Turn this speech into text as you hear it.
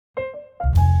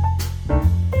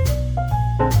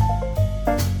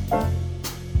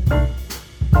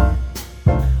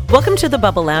Welcome to the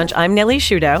Bubble Lounge. I'm Nellie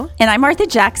Shudo. And I'm Martha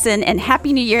Jackson, and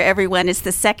Happy New Year, everyone. It's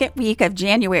the second week of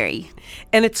January.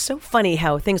 And it's so funny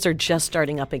how things are just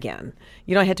starting up again.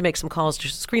 You know, I had to make some calls to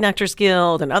Screen Actors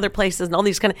Guild and other places and all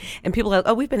these and people are like,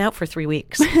 oh, we've been out for 3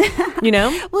 weeks, you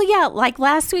know? Well, yeah, like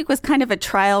last week was kind of a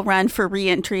trial run for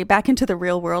reentry back into the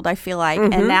real world, I feel like.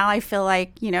 And now I feel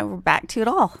like, we're back to it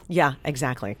all. Yeah,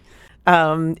 exactly.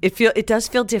 It does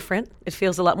feel different. It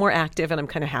feels a lot more active, and I'm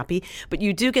kind of happy. But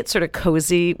you do get sort of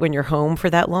cozy when you're home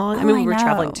for that long. I mean, we were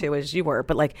traveling too, as you were.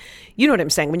 But you know what I'm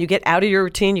saying? When you get out of your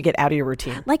routine, you get out of your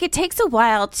routine. Like it takes a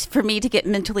while for me to get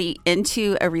mentally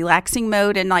into a relaxing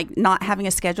mode and not having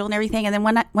a schedule and everything. And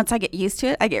then once I get used to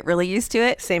it, I get really used to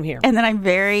it. Same here. And then I'm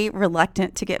very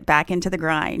reluctant to get back into the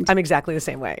grind. I'm exactly the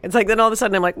same way. It's like then all of a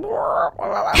sudden I'm like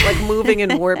moving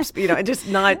in warp speed, just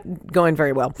not going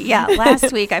very well. Yeah,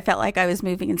 last week I felt like I was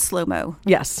moving in slow-mo.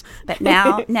 Yes. But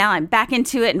now I'm back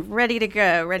into it and ready to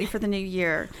go, ready for the new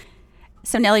year.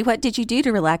 So, Nellie, what did you do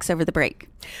to relax over the break?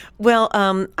 Well, I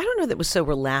don't know that it was so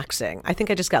relaxing. I think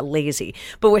I just got lazy.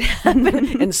 But what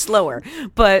happened, and slower.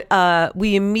 But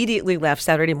we immediately left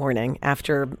Saturday morning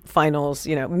after finals,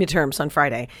 midterms on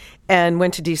Friday, and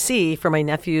went to D.C. for my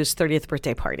nephew's 30th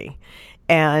birthday party.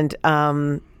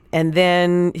 And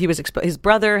then he was his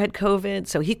brother had COVID,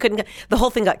 so he couldn't the whole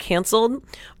thing got canceled.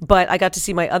 But I got to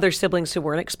see my other siblings who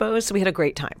weren't exposed, so we had a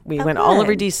great time. We went all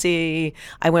over D.C.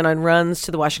 I went on runs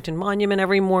to the Washington Monument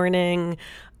every morning.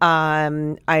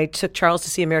 I took Charles to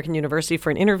see American University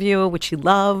for an interview, which he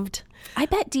loved. I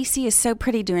bet D.C. is so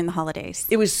pretty during the holidays.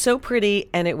 It was so pretty,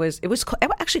 and it was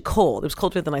actually cold. It was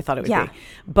colder than I thought it would be.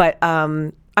 But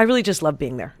I really just love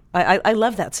being there. I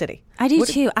love that city. I do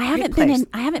too. I haven't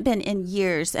been in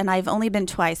years, and I've only been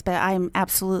twice, but I'm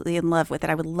absolutely in love with it.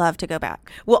 I would love to go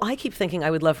back. Well, I keep thinking I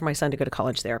would love for my son to go to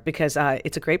college there because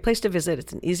it's a great place to visit.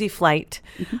 It's an easy flight,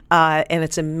 and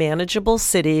it's a manageable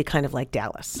city, kind of like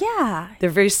Dallas. Yeah. They're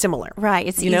very similar. Right.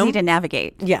 It's easy to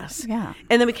navigate. Yes. Yeah.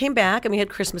 And then we came back, and we had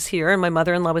Christmas here, and my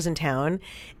mother-in-law was in town.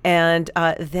 And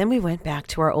then we went back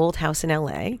to our old house in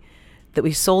L.A., that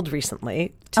we sold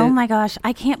recently. Oh my gosh,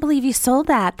 I can't believe you sold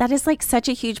that. That is like such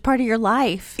a huge part of your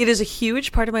life. It is a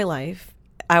huge part of my life,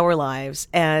 our lives.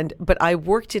 But I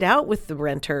worked it out with the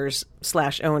renters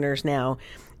 / owners now.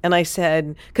 And I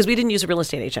said, because we didn't use a real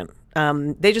estate agent.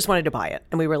 They just wanted to buy it.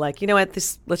 And we were like, you know what,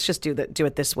 let's just do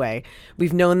it this way.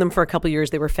 We've known them for a couple of years.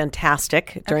 They were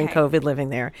fantastic during COVID living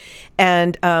there.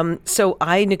 And so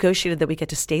I negotiated that we get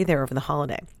to stay there over the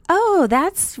holiday. Oh,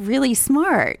 that's really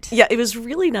smart. Yeah, it was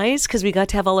really nice because we got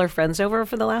to have all our friends over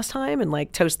for the last time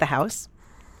and toast the house.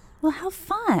 Well, how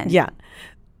fun. Yeah.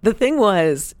 The thing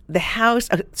was, the house,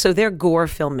 so they're gore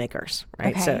filmmakers,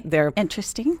 right? Okay. So they're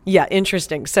interesting. Yeah,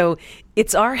 interesting. So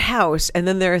it's our house, and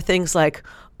then there are things like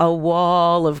a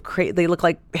wall of they look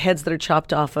like heads that are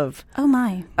chopped off of oh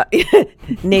my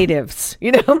natives,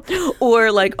 or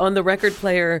on the record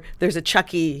player, there's a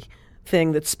Chucky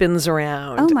thing that spins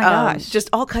around. Oh my gosh. Just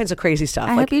all kinds of crazy stuff.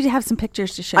 I hope you have some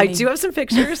pictures to show me. I do have some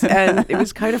pictures, and it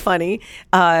was kind of funny.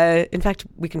 In fact,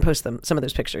 we can post some of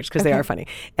those pictures because they are funny.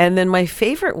 And then my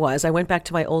favorite was I went back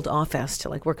to my old office to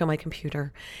work on my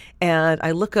computer, and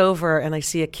I look over and I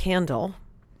see a candle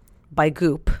by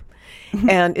Goop,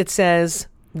 and it says,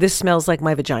 "This smells like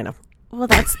my vagina." Well,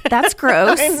 that's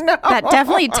gross. That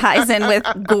definitely ties in with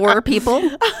gore people.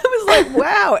 I was like,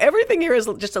 wow, everything here is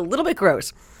just a little bit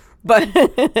gross. But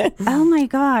oh my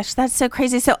gosh, that's so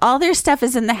crazy. So all their stuff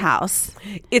is in the house.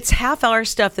 It's half our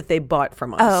stuff that they bought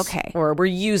from us. Oh, okay. Or we're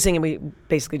using, and we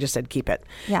basically just said keep it.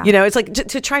 Yeah. It's like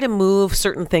to try to move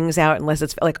certain things out, unless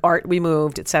it's like art we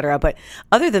moved, et cetera. But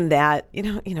other than that,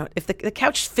 if the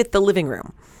couch fit the living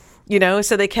room,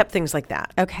 so they kept things like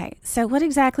that. Okay. So what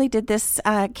exactly did this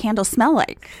candle smell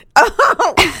like?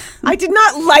 Oh, I did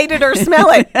not light it or smell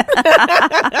it.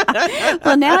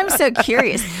 Well, now I'm so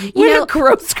curious. What a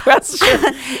gross question.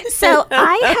 So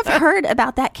I have heard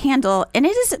about that candle, and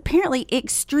it is apparently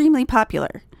extremely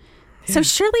popular. So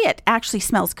surely it actually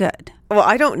smells good. Well,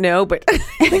 I don't know, but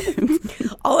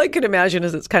all I can imagine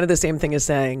is it's kind of the same thing as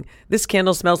saying, this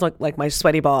candle smells like my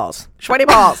sweaty balls. Sweaty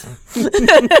balls.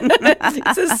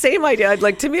 It's the same idea.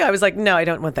 To me, I was like, no, I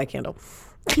don't want that candle.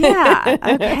 Yeah.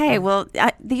 Okay. Well,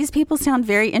 these people sound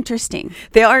very interesting.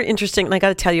 They are interesting. And I got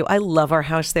to tell you, I love our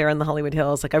house there in the Hollywood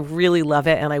Hills. I really love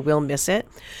it, and I will miss it.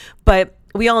 But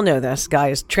we all know this,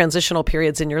 guys, transitional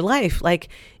periods in your life.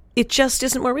 It just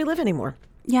isn't where we live anymore.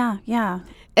 Yeah. Yeah.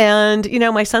 And,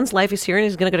 my son's life is here, and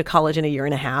he's going to go to college in a year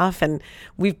and a half. And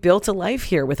we've built a life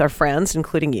here with our friends,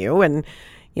 including you and,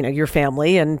 your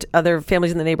family and other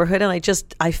families in the neighborhood. And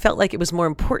I felt like it was more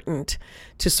important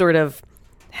to sort of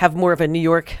have more of a New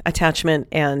York attachment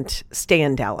and stay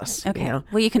in Dallas. Okay. You know?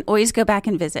 Well, you can always go back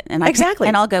and visit. And Exactly.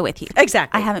 And I'll go with you.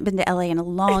 Exactly. I haven't been to LA in a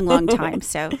long, long time.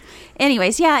 So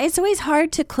anyways, yeah, it's always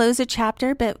hard to close a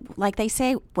chapter. But like they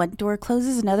say, one door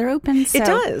closes, another opens. So It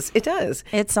does. It does.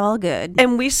 It's all good.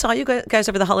 And we saw you guys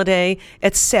over the holiday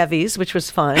at Sevy's, which was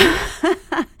fun.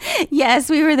 Yes,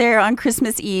 we were there on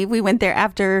Christmas Eve. We went there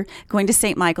after going to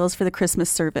St. Michael's for the Christmas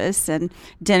service, and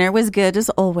dinner was good as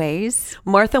always.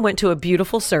 Martha went to a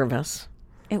beautiful service.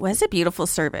 It was a beautiful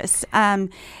service.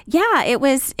 Yeah, it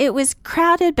was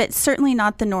crowded, but certainly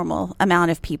not the normal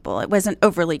amount of people. It wasn't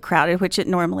overly crowded, which it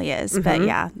normally is. But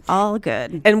yeah, all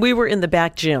good. And we were in the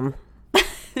back gym.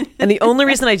 And the only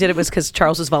reason I did it was because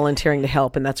Charles was volunteering to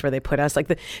help, and that's where they put us. Like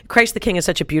the Christ the King is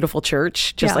such a beautiful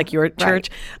church, just like your church.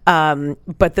 Right.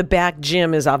 But the back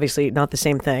gym is obviously not the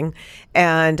same thing.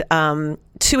 And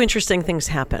two interesting things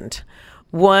happened.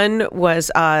 One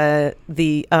was a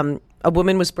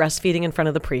woman was breastfeeding in front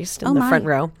of the priest in the front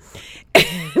row.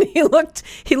 And he looked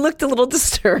a little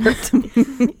disturbed.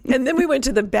 And then we went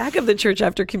to the back of the church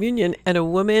after communion, and a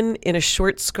woman in a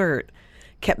short skirt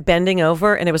kept bending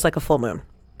over, and it was like a full moon.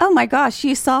 Oh my gosh,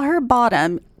 you saw her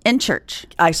bottom in church.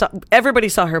 Everybody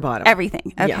saw her bottom.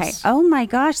 Everything. Okay. Yes. Oh my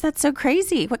gosh, that's so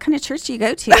crazy. What kind of church do you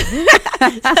go to?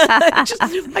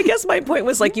 I guess my point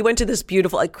was like you went to this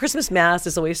beautiful Christmas Mass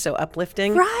is always so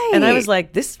uplifting. Right. And I was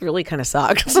like, this really kind of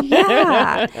sucks.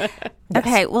 Yeah.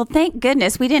 Okay, well, thank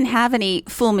goodness we didn't have any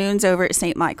full moons over at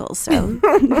St. Michael's, so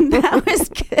that was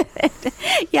good.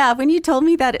 Yeah, when you told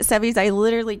me that at Sevy's, I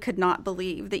literally could not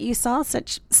believe that you saw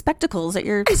such spectacles at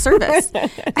your service.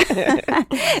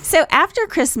 So after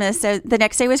Christmas, so the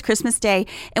next day was Christmas Day,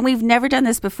 and we've never done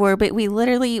this before, but we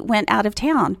literally went out of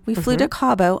town. We flew to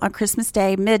Cabo on Christmas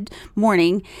Day,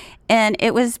 mid-morning, and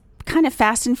it was kind of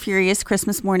fast and furious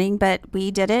Christmas morning, but we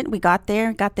did it. We got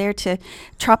there to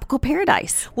tropical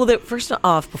paradise. Well, first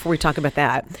off, before we talk about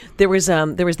that, there was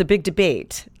the big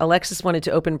debate. Alexis wanted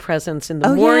to open presents in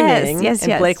the morning, yes,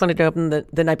 and Blake wanted to open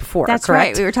the night before. That's correct?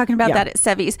 right. We were talking about that at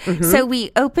Sevy's. So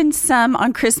we opened some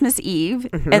on Christmas Eve,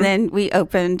 and then we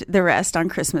opened the rest on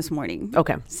Christmas morning.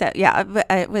 Okay. So yeah,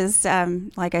 it was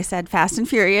like I said, fast and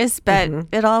furious, but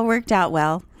it all worked out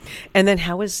well. And then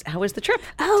how was the trip?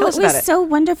 Oh, Tell us it was about it. so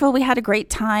wonderful. We had a great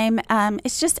time.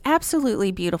 It's just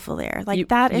absolutely beautiful there. Like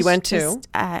that is you went just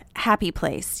a happy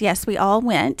place. Yes, we all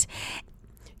went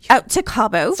out to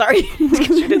Cabo. Sorry,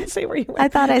 because you didn't say where you went. I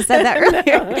thought I said that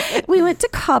earlier. We went to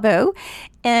Cabo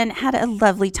and had a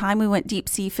lovely time. We went deep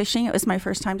sea fishing. It was my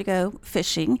first time to go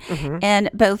fishing. And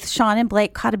both Sean and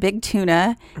Blake caught a big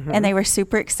tuna, and they were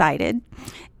super excited.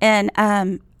 And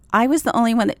I was the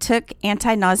only one that took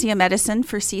anti-nausea medicine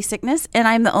for seasickness, and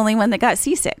I'm the only one that got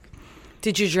seasick.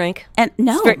 Did you drink? And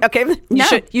no. Okay.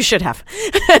 You should have.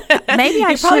 Maybe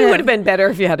I should. Probably would have been better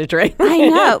if you had a drink. I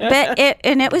know, but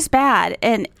it was bad.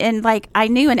 And like I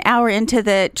knew an hour into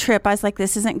the trip, I was like,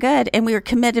 this isn't good. And we were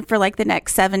committed for like the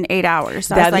next 7-8 hours.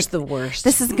 So That I is was like, the worst.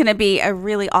 This is going to be a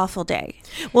really awful day.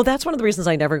 Well, that's one of the reasons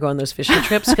I never go on those fishing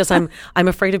trips, because I'm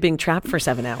afraid of being trapped for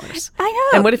 7 hours. I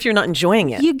know. And what if you're not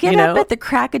enjoying it? You get up at the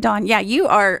crack of dawn. Yeah, you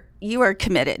are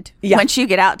committed. Yeah. Once you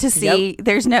get out to sea,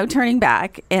 there's no turning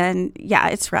back. And yeah,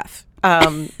 it's rough.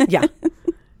 Yeah.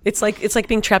 It's like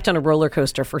being trapped on a roller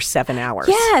coaster for 7 hours.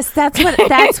 Yes, that's what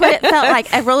it felt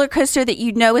like. A roller coaster that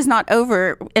you know is not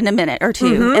over in a minute or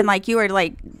two. And like you are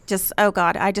like, just, oh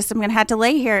God, I'm going to have to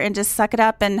lay here and just suck it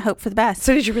up and hope for the best.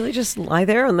 So did you really just lie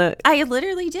there on the... I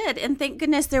literally did. And thank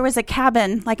goodness there was a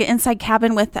cabin, like an inside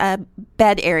cabin with a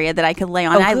bed area that I could lay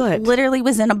on. Oh, I good. literally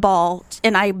was in a ball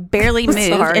and I barely moved.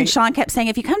 Sorry. And Sean kept saying,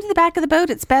 if you come to the back of the boat,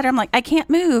 it's better. I'm like, I can't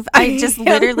move. I just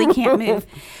literally can't move.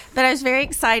 But I was very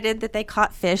excited that they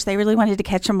caught fish. They really wanted to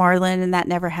catch a marlin, and that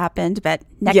never happened. But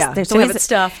there's always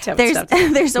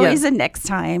there's always a next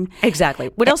time. Exactly.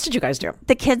 What else did you guys do?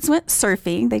 The kids went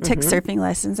surfing. They took surfing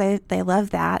lessons. They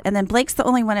love that. And then Blake's the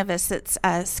only one of us that's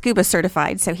scuba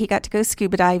certified, so he got to go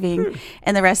scuba diving,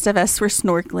 and the rest of us were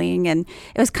snorkeling. And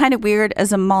it was kind of weird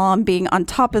as a mom being on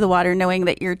top of the water, knowing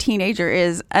that your teenager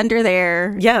is under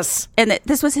there. Yes. And that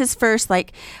this was his first,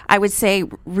 like I would say,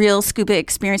 real scuba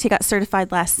experience. He got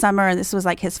certified last summer, and this was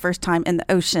like his first time in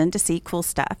the ocean to see cool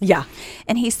stuff. Yeah.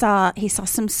 And he saw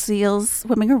some seals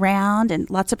swimming around and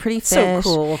lots of pretty fish. So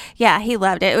cool. Yeah, he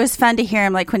loved it. It was fun to hear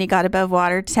him, like when he got above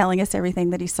water, telling us everything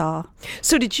that he saw.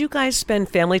 So did you guys spend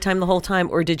family time the whole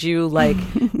time, or did you like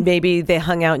maybe they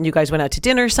hung out and you guys went out to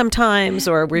dinner sometimes,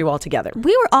 or were you all together?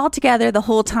 We were all together the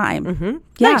whole time.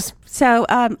 Yeah. Nice. So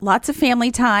lots of family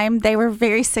time. They were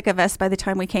very sick of us by the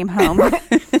time we came home.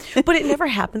 But it never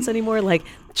happens anymore. Like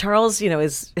Charles,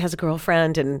 has a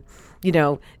girlfriend, and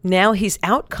now he's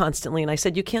out constantly. And I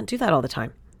said, you can't do that all the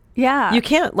time. Yeah. You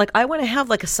can't. Like, I want to have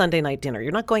like a Sunday night dinner.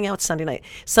 You're not going out Sunday night.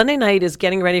 Sunday night is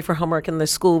getting ready for homework and the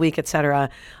school week, etc.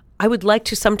 I would like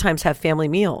to sometimes have family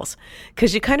meals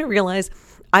because you kind of realize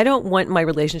I don't want my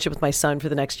relationship with my son for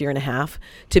the next year and a half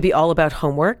to be all about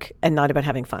homework and not about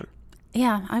having fun.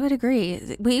 Yeah, I would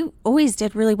agree. We always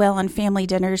did really well on family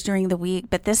dinners during the week,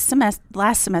 but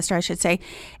last semester, I should say,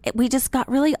 we just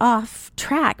got really off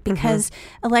track because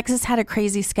Alexis had a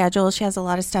crazy schedule. She has a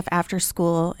lot of stuff after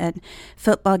school and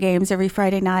football games every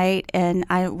Friday night, and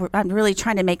I'm really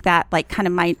trying to make that like kind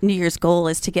of my New Year's goal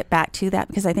is to get back to that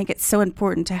because I think it's so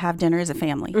important to have dinner as a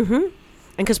family. Mm-hmm.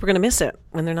 And because we're going to miss it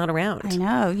when they're not around. I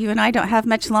know. You and I don't have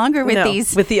much longer with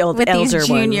these elder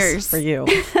juniors. Ones for you.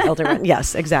 Elder ones.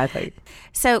 Yes, exactly.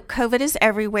 So COVID is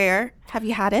everywhere. Have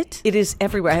you had it? It is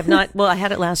everywhere. I have not. Well, I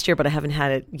had it last year, but I haven't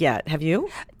had it yet. Have you?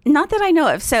 Not that I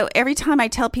know of. So every time I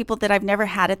tell people that I've never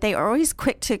had it, they are always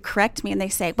quick to correct me and they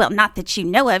say, well, not that you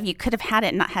know of. You could have had it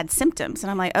and not had symptoms.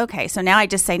 And I'm like, okay. So now I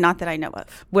just say not that I know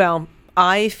of. Well,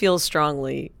 I feel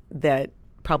strongly that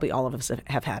probably all of us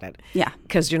have had it. Yeah.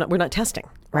 Because we're not testing,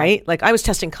 right? Like I was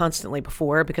testing constantly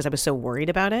before because I was so worried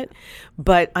about it.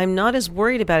 But I'm not as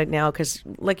worried about it now because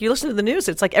like you listen to the news,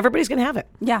 it's like everybody's going to have it.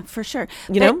 Yeah, for sure.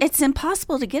 You know? It's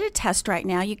impossible to get a test right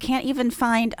now. You can't even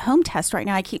find home tests right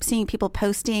now. I keep seeing people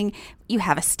posting, you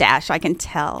have a stash, I can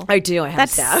tell. I do. I have a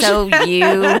stash. That's so you.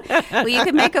 Well, you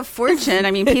can make a fortune.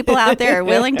 I mean, people out there are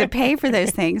willing to pay for those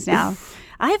things now.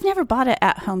 I have never bought an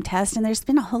at-home test, and there's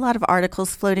been a whole lot of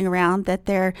articles floating around that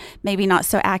they're maybe not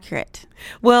so accurate.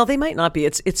 Well, they might not be.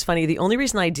 It's funny. The only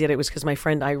reason I did it was because my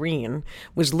friend Irene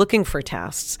was looking for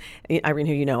tests. Irene,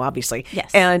 who you know, obviously. Yes.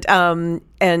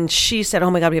 And she said, "Oh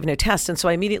my God, we have no tests." And so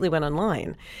I immediately went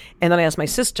online, and then I asked my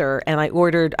sister, and I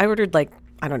ordered like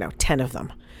I don't know 10 of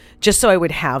them, just so I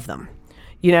would have them.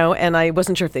 You know, and I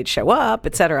wasn't sure if they'd show up,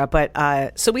 et cetera. But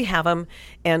so we have them.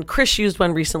 And Chris used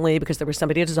one recently because there was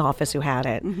somebody at his office who had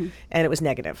it, and it was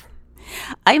negative.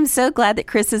 I'm so glad that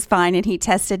Chris is fine and he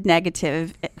tested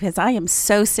negative because I am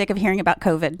so sick of hearing about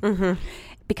COVID.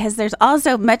 Because there's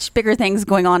also much bigger things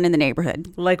going on in the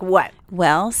neighborhood. Like what?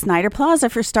 Well, Snider Plaza,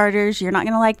 for starters. You're not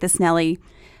going to like this, Nellie.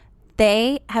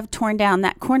 They have torn down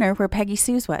that corner where Peggy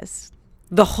Sue's was.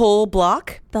 The whole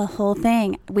block? The whole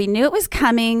thing. We knew it was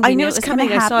coming. I knew it was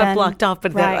coming. I saw it blocked off,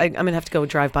 but right. I'm going to have to go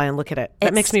drive by and look at it.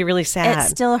 That makes me really sad. It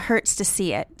still hurts to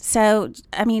see it. So,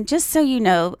 I mean, just so you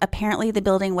know, apparently the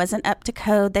building wasn't up to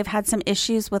code. They've had some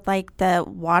issues with like the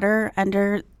water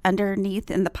underneath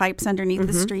and the pipes underneath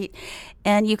the street.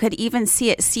 And you could even see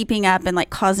it seeping up and like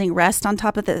causing rust on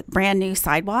top of the brand new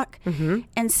sidewalk.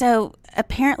 And so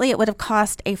apparently it would have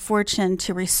cost a fortune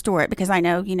to restore it because I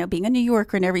know, you know, being a New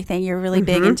Yorker and everything, you're really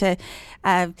big into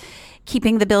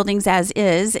keeping the buildings as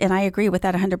is. And I agree with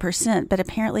that 100%. But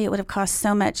apparently it would have cost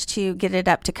so much to get it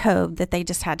up to code that they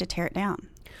just had to tear it down.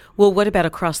 Well, what about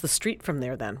across the street from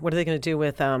there then? What are they going to do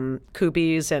with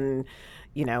Kubi's and,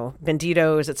 you know,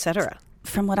 Benditos, et cetera?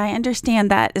 From what I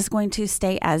understand, that is going to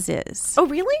stay as is. Oh,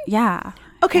 really? Yeah.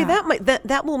 Okay, yeah.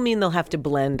 that will mean they'll have to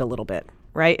blend a little bit,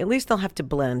 right? At least they'll have to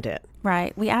blend it.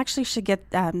 Right. We actually should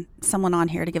get someone on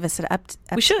here to give us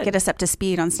get us up to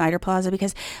speed on Snider Plaza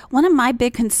because one of my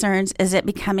big concerns is it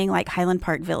becoming like Highland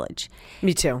Park Village.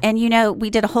 Me too. And you know,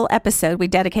 we dedicated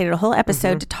a whole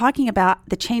episode to talking about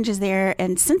the changes there.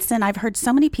 And since then, I've heard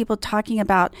so many people talking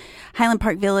about Highland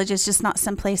Park Village is just not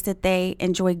someplace that they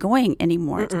enjoy going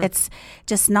anymore. It's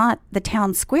just not the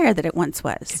town square that it once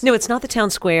was. No, it's not the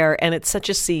town square, and it's such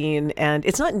a scene, and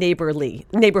it's not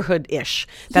neighborhood-ish.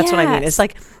 That's what I mean. It's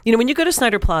like, you know, when you go to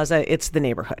Snider Plaza, it's the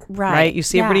neighborhood, right? You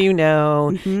see everybody you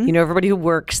know, you know everybody who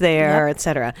works there, et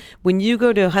cetera. When you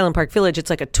go to Highland Park Village, it's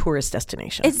like a tourist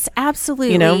destination. It's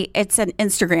absolutely, it's an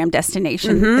Instagram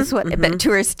destination. But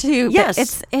tourists too. Yes.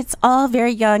 But it's all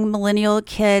very young millennial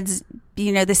kids,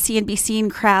 you know, the see and be seen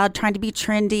crowd trying to be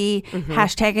trendy,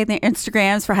 hashtagging their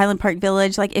Instagrams for Highland Park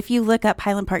Village. Like if you look up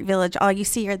Highland Park Village, all you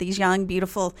see are these young,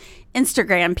 beautiful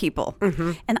Instagram people.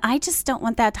 And I just don't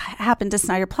want that to happen to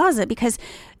Snider Plaza because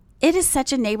it is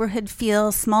such a neighborhood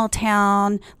feel, small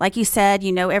town. Like you said,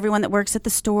 you know everyone that works at the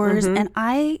stores. And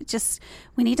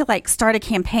we need to like start a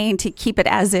campaign to keep it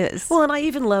as is. Well, and I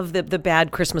even love the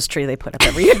bad Christmas tree they put up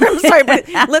every year. I'm sorry, but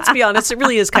let's be honest, it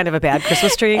really is kind of a bad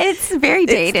Christmas tree. It's very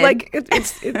dated. It's like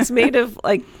it's made of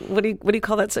like what do you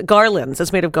call that? Garlands.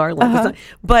 It's made of garlands.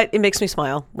 But it makes me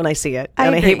smile when I see it,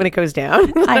 and I hate when it goes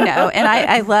down. I know, and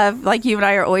I love, like you and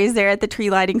I are always there at the tree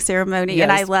lighting ceremony,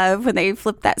 and I love when they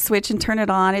flip that switch and turn it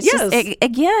on. It's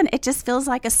it just feels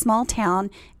like a small town,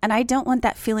 and I don't want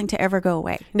that feeling to ever go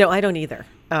away. No, I don't either.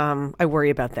 I worry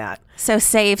about that. So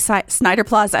save Snider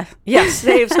Plaza. Yes,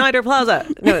 save Snider Plaza.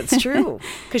 No, it's true.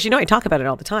 Because I talk about it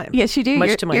all the time. Yes, you do.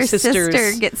 Much to my your sister's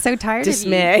sister gets so tired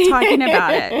dismay. of you talking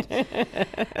about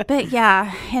it. But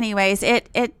yeah, anyways, it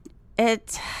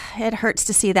hurts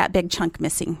to see that big chunk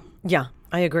missing. Yeah,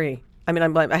 I agree. I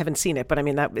mean, I haven't seen it, but I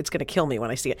mean, it's going to kill me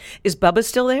when I see it. Is Bubba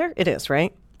still there? It is,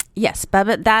 right? Yes,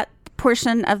 Bubba, that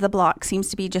portion of the block seems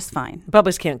to be just fine.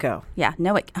 Bubba's can't go. Yeah,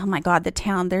 no, oh my God, the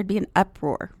town, there'd be an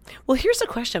uproar. Well, here's a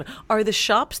question. Are the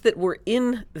shops that were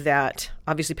in that,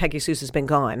 obviously Peggy Sue's has been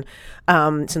gone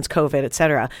since COVID, et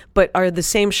cetera, but are the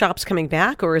same shops coming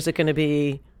back, or is it going to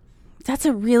be? That's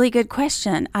a really good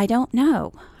question. I don't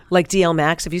know. Like DL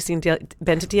Max? Have you been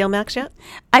to DL Max yet?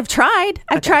 I've tried.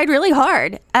 I've tried really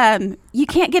hard. You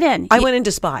can't get in. I went into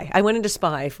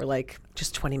Spy for like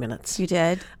just 20 minutes. You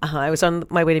did? I was on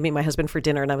my way to meet my husband for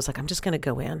dinner, and I was like, I'm just going to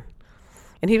go in.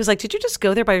 And he was like, did you just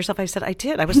go there by yourself? I said, I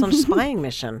did. I was on a spying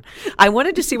mission. I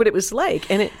wanted to see what it was like.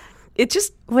 And it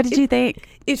just... What did you think?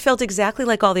 It felt exactly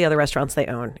like all the other restaurants they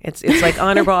own. It's like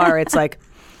Honor Bar. It's like...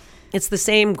 It's the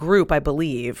same group, I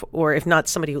believe, or if not,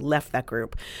 somebody who left that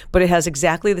group. But it has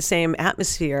exactly the same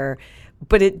atmosphere.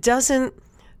 But it doesn't.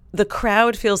 The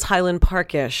crowd feels Highland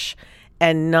Parkish,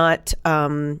 and not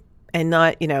not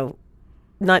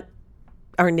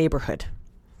our neighborhood.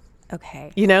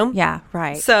 Okay. Yeah,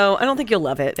 right. So I don't think you'll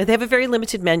love it. They have a very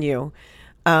limited menu.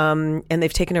 And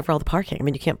they've taken over all the parking. I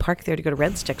mean, you can't park there to go to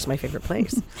Red Sticks, my favorite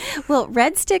place. Well,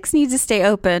 Red Sticks needs to stay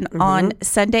open on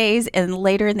Sundays and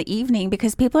later in the evening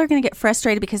because people are going to get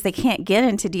frustrated because they can't get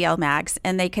into DL Max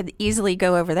and they could easily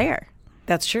go over there.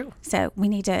 That's true. So we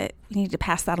need to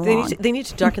pass that along. They need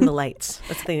to darken the lights.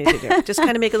 That's what they need to do. Just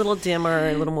kind of make it a little dimmer,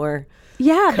 a little more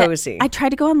cozy. I tried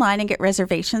to go online and get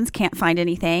reservations. Can't find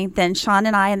anything. Then Sean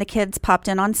and I and the kids popped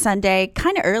in on Sunday,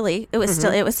 kind of early. It was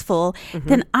it was full.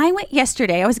 Then I went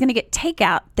yesterday. I was going to get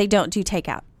takeout. They don't do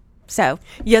takeout. So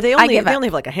yeah, they only have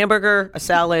like a hamburger, a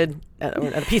salad,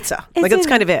 and a pizza. Like that's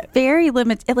kind of it. Very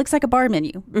limited. It looks like a bar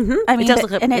menu. I mean,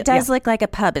 it does look like a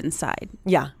pub inside.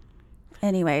 Yeah.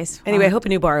 Anyway, I hope a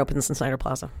new bar opens in Snider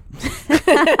Plaza.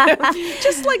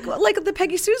 Just like the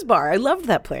Peggy Sue's bar. I loved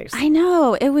that place. I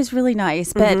know. It was really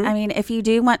nice. But I mean, if you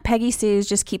do want Peggy Sue's,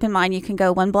 just keep in mind you can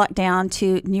go one block down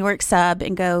to New York Sub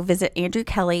and go visit Andrew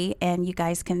Kelly, and you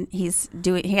guys can, he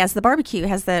has the barbecue,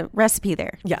 has the recipe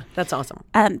there. Yeah, that's awesome.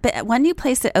 But one new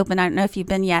place that opened, I don't know if you've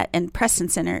been yet, in Preston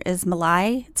Center is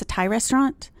Malai. It's a Thai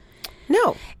restaurant.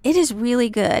 No. It is really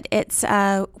good. It's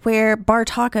where Bar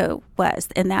Taco was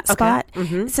in that spot.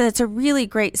 So it's a really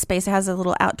great space. It has a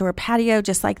little outdoor patio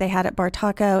just like they had at Bar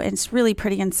Taco. And it's really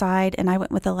pretty inside. And I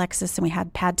went with Alexis and we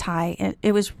had pad thai. And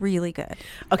it was really good.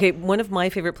 Okay. One of my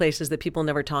favorite places that people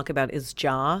never talk about is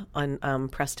Ja on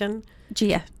Preston.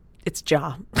 Gia. It's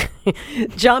Ja.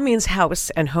 Ja means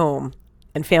house and home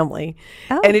and family.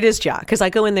 Oh. And it is Ja, because I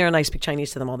go in there and I speak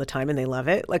Chinese to them all the time and they love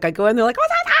it. Like I go in, they're like, oh,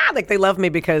 like they love me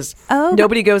because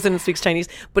nobody goes in and speaks Chinese,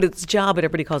 but it's Ja, but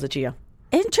everybody calls it Gia.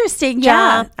 Interesting. Ja.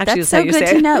 Yeah. Actually, that's so good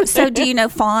to know. So do you know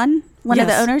Fawn, one of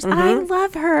the owners? I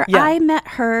love her. Yeah. I met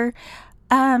her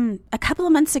a couple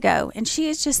of months ago, and she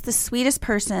is just the sweetest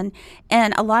person.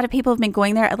 And a lot of people have been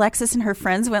going there. Alexis and her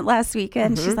friends went last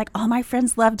weekend. She's like, all my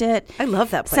friends loved it. I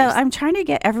love that place. So I'm trying to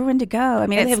get everyone to go. I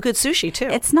mean, and they have good sushi too.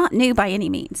 It's not new by any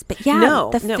means, but yeah,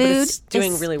 the food but it's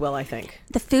doing really well, I think.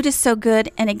 The food is so good.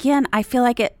 And again, I feel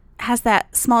like it has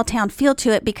that small town feel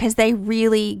to it because they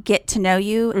really get to know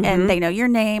you and they know your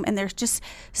name and they're just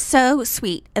so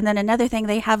sweet. And then another thing,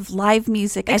 they have live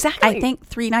music. Exactly. I think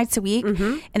 3 nights a week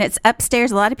and it's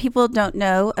upstairs. A lot of people don't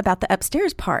know about the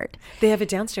upstairs part. They have it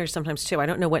downstairs sometimes too. I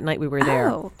don't know what night we were there.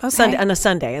 Oh, okay. On a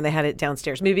Sunday, and they had it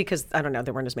downstairs. Maybe because, I don't know,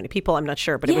 there weren't as many people. I'm not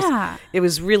sure, but it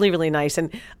was really, really nice. And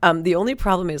the only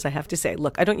problem is I have to say,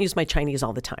 look, I don't use my Chinese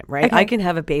all the time, right? Okay. I can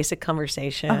have a basic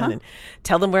conversation and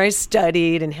tell them where I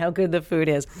studied and how good the food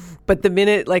is. But the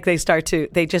minute they start to,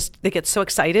 they get so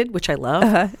excited, which I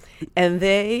love, and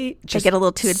they just get a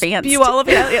little too advanced. Spew all of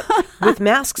it out with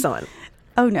masks on.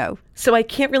 Oh no. So I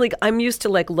can't really, I'm used to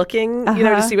looking,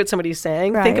 to see what somebody's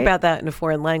saying. Right. Think about that in a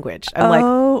foreign language. I'm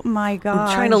oh my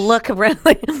gosh. I'm trying to look around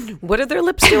what are their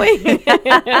lips doing?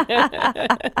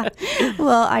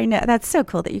 Well, I know. That's so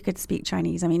cool that you could speak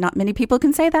Chinese. I mean, not many people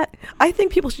can say that. I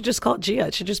think people should just call it Gia.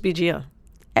 It should just be Gia.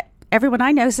 Everyone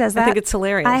I know says that. I think it's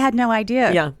hilarious. I had no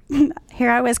idea. Yeah. Here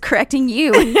I was correcting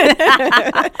you.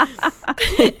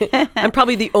 I'm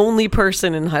probably the only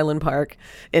person in Highland Park,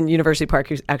 in University Park,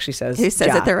 who actually says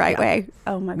it the right yeah. way.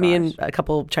 Oh my gosh. Me and a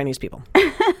couple Chinese people.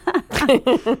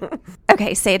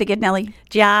 Okay, say it again, Nellie.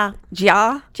 Jia.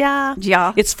 Jia. Jia.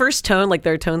 Jia. It's first tone, like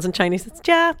there are tones in Chinese. It's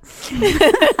Jia.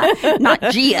 Not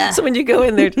Gia. So when you go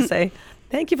in there to say,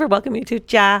 Thank you for welcoming me to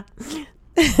Ja.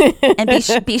 And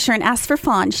be sure and ask for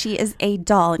Fawn. She is a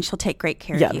doll, and she'll take great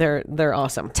care of you. Yeah, they're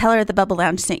awesome. Tell her the Bubble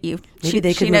Lounge sent you. Maybe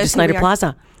they could move to Snider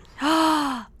Plaza.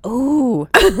 Oh,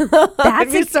 that's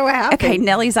I'd be so happy. Okay,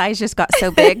 Nellie's eyes just got so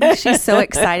big. She's so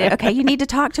excited. Okay, you need to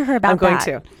talk to her about that. I'm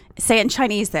going to. Say it in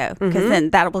Chinese, though, because then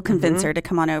that will convince her to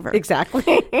come on over. Exactly.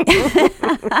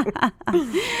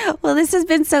 Well, this has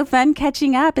been so fun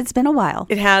catching up. It's been a while.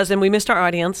 It has, and we missed our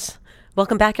audience.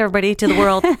 Welcome back, everybody, to the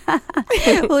world.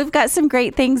 Well, we've got some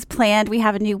great things planned. We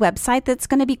have a new website that's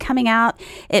going to be coming out.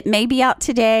 It may be out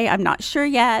today. I'm not sure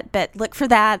yet, but look for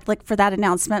that. Look for that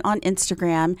announcement on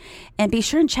Instagram. And be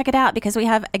sure and check it out because we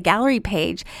have a gallery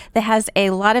page that has a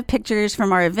lot of pictures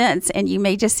from our events, and you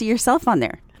may just see yourself on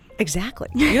there. Exactly.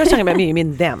 You're not talking about me. You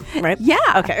mean them, right? Yeah.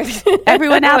 Okay.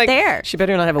 Everyone out there. She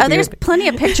better not have a weird... There's plenty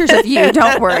of pictures of you.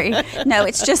 Don't worry. No,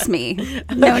 it's just me.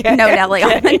 No, okay. No Nellie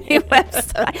on the new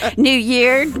website. New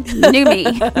year, new me.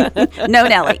 No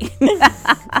Nellie.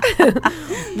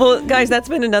 Well, guys, that's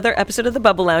been another episode of The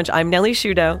Bubble Lounge. I'm Nellie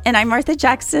Shudo. And I'm Martha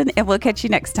Jackson, and we'll catch you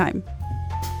next time.